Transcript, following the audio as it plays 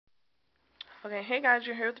Okay, hey guys,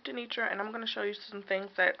 you're here with Denitra, and I'm going to show you some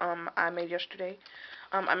things that I made yesterday.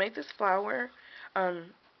 I made this flower,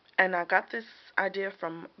 um, and I got this idea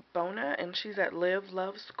from Bona, and she's at Live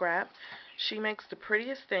Love Scrap. She makes the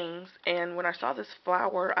prettiest things, and when I saw this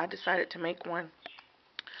flower, I decided to make one.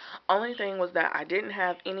 Only thing was that I didn't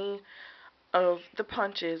have any of the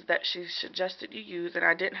punches that she suggested you use, and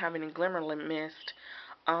I didn't have any glimmer mist.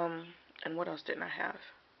 And what else didn't I have?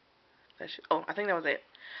 Oh, I think that was it.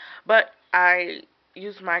 But I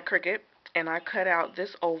used my Cricut and I cut out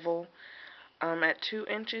this oval at 2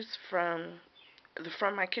 inches from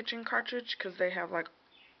my kitchen cartridge because they have like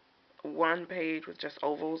one page with just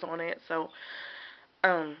ovals on it. So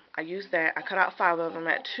I used that. I cut out 5 of them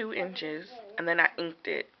at 2 inches and then I inked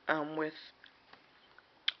it with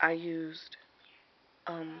I used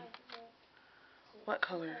um what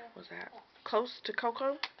color was that? Close to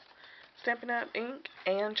cocoa Stampin' Up ink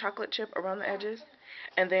and chocolate chip around the edges.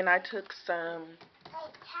 And then I took some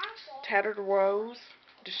Tattered Rose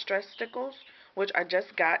distress stickles, which I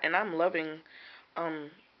just got, and I'm loving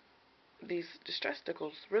um these distress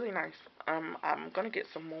stickles. Really nice. I'm gonna get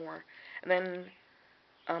some more, and then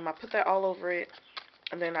I put that all over it,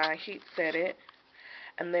 and then I heat set it,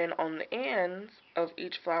 and then on the ends of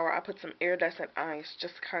each flower I put some iridescent ice,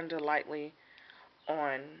 just kind of lightly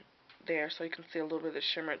on there, so you can see a little bit of the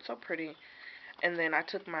shimmer. It's so pretty. And then I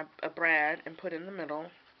took my a brad and put it in the middle,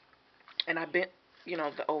 and I bent,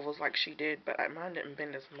 the ovals like she did, but mine didn't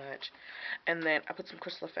bend as much. And then I put some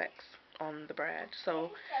crystal effects on the brad. So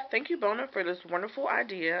thank you, Bona, for this wonderful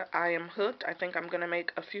idea. I am hooked. I think I'm gonna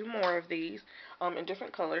make a few more of these in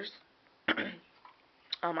different colors. I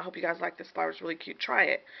hope you guys like this flower. It's really cute. Try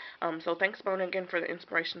it. So thanks, Bona, again for the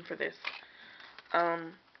inspiration for this.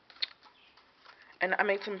 Um, and I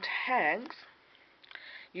made some tags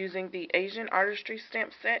using the Asian Artistry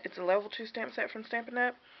stamp set. It's a level 2 stamp set from Stampin'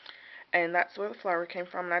 Up. And that's where the flower came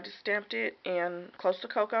from. And I just stamped it in close to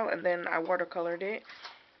cocoa, and then I watercolored it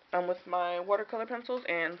with my watercolor pencils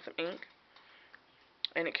and some ink.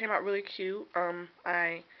 And it came out really cute.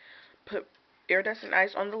 I put iridescent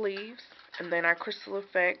ice on the leaves, and then I crystal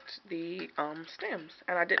effect the stems.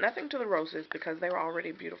 And I did nothing to the roses because they were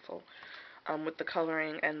already beautiful with the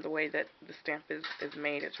coloring and the way that the stamp is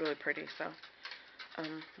made. It's really pretty. So I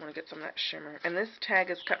want to get some of that shimmer. And this tag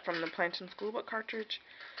is cut from the Plantain Schoolbook cartridge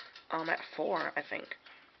at 4, I think.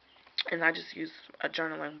 And I just used a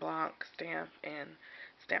journaling block stamp and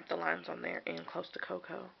stamped the lines on there in close to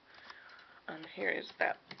cocoa. Here is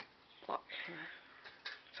that block here.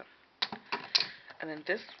 So, and then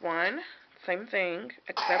this one, same thing,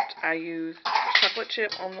 except I used chocolate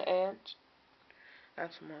chip on the edge.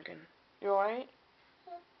 That's Morgan. You alright?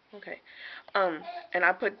 Okay. And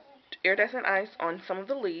I put iridescent ice on some of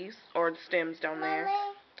the leaves or the stems down there.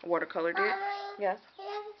 Watercolored it. Yes.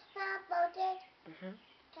 Mhm.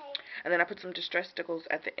 And then I put some distress stickles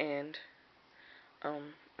at the end.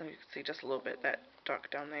 And you can see just a little bit that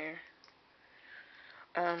dark down there.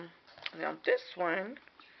 And then on this one,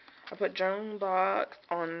 I put journaling box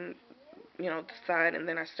on, the side, and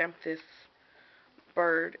then I stamped this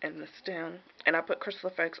bird and the stem, and I put crystal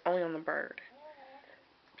effects only on the bird.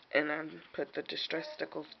 And I put the distress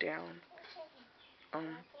stickles down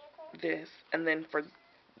on this. And then for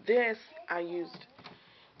this, I used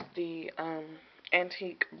the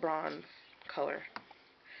antique bronze color.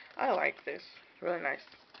 I like this. Really nice.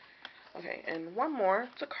 Okay, and one more.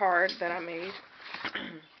 It's a card that I made.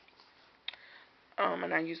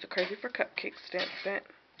 And I used the Crazy for Cupcakes stamp set.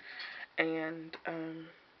 And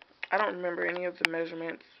I don't remember any of the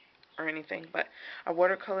measurements or anything, but I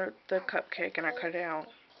watercolored the cupcake and I cut it out.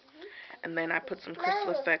 And then I put some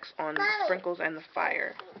crystal effects on the sprinkles and the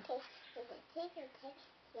fire.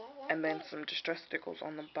 And then some distress stickles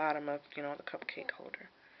on the bottom of, the cupcake holder.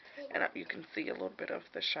 And you can see a little bit of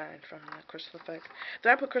the shine from the crystal effects.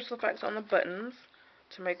 Then I put crystal effects on the buttons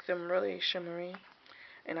to make them really shimmery.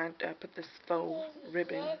 And I put this faux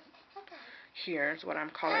ribbon here is what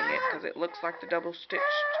I'm calling it, because it looks like the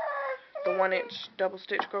the 1-inch double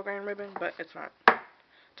stitch grosgrain ribbon, but it's not.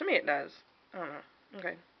 To me it does. I don't know.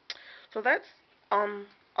 Okay. So that's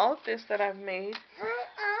all of this that I've made.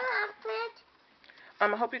 I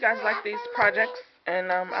hope you guys like these projects,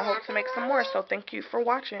 and I hope to make some more. So thank you for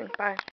watching. Bye.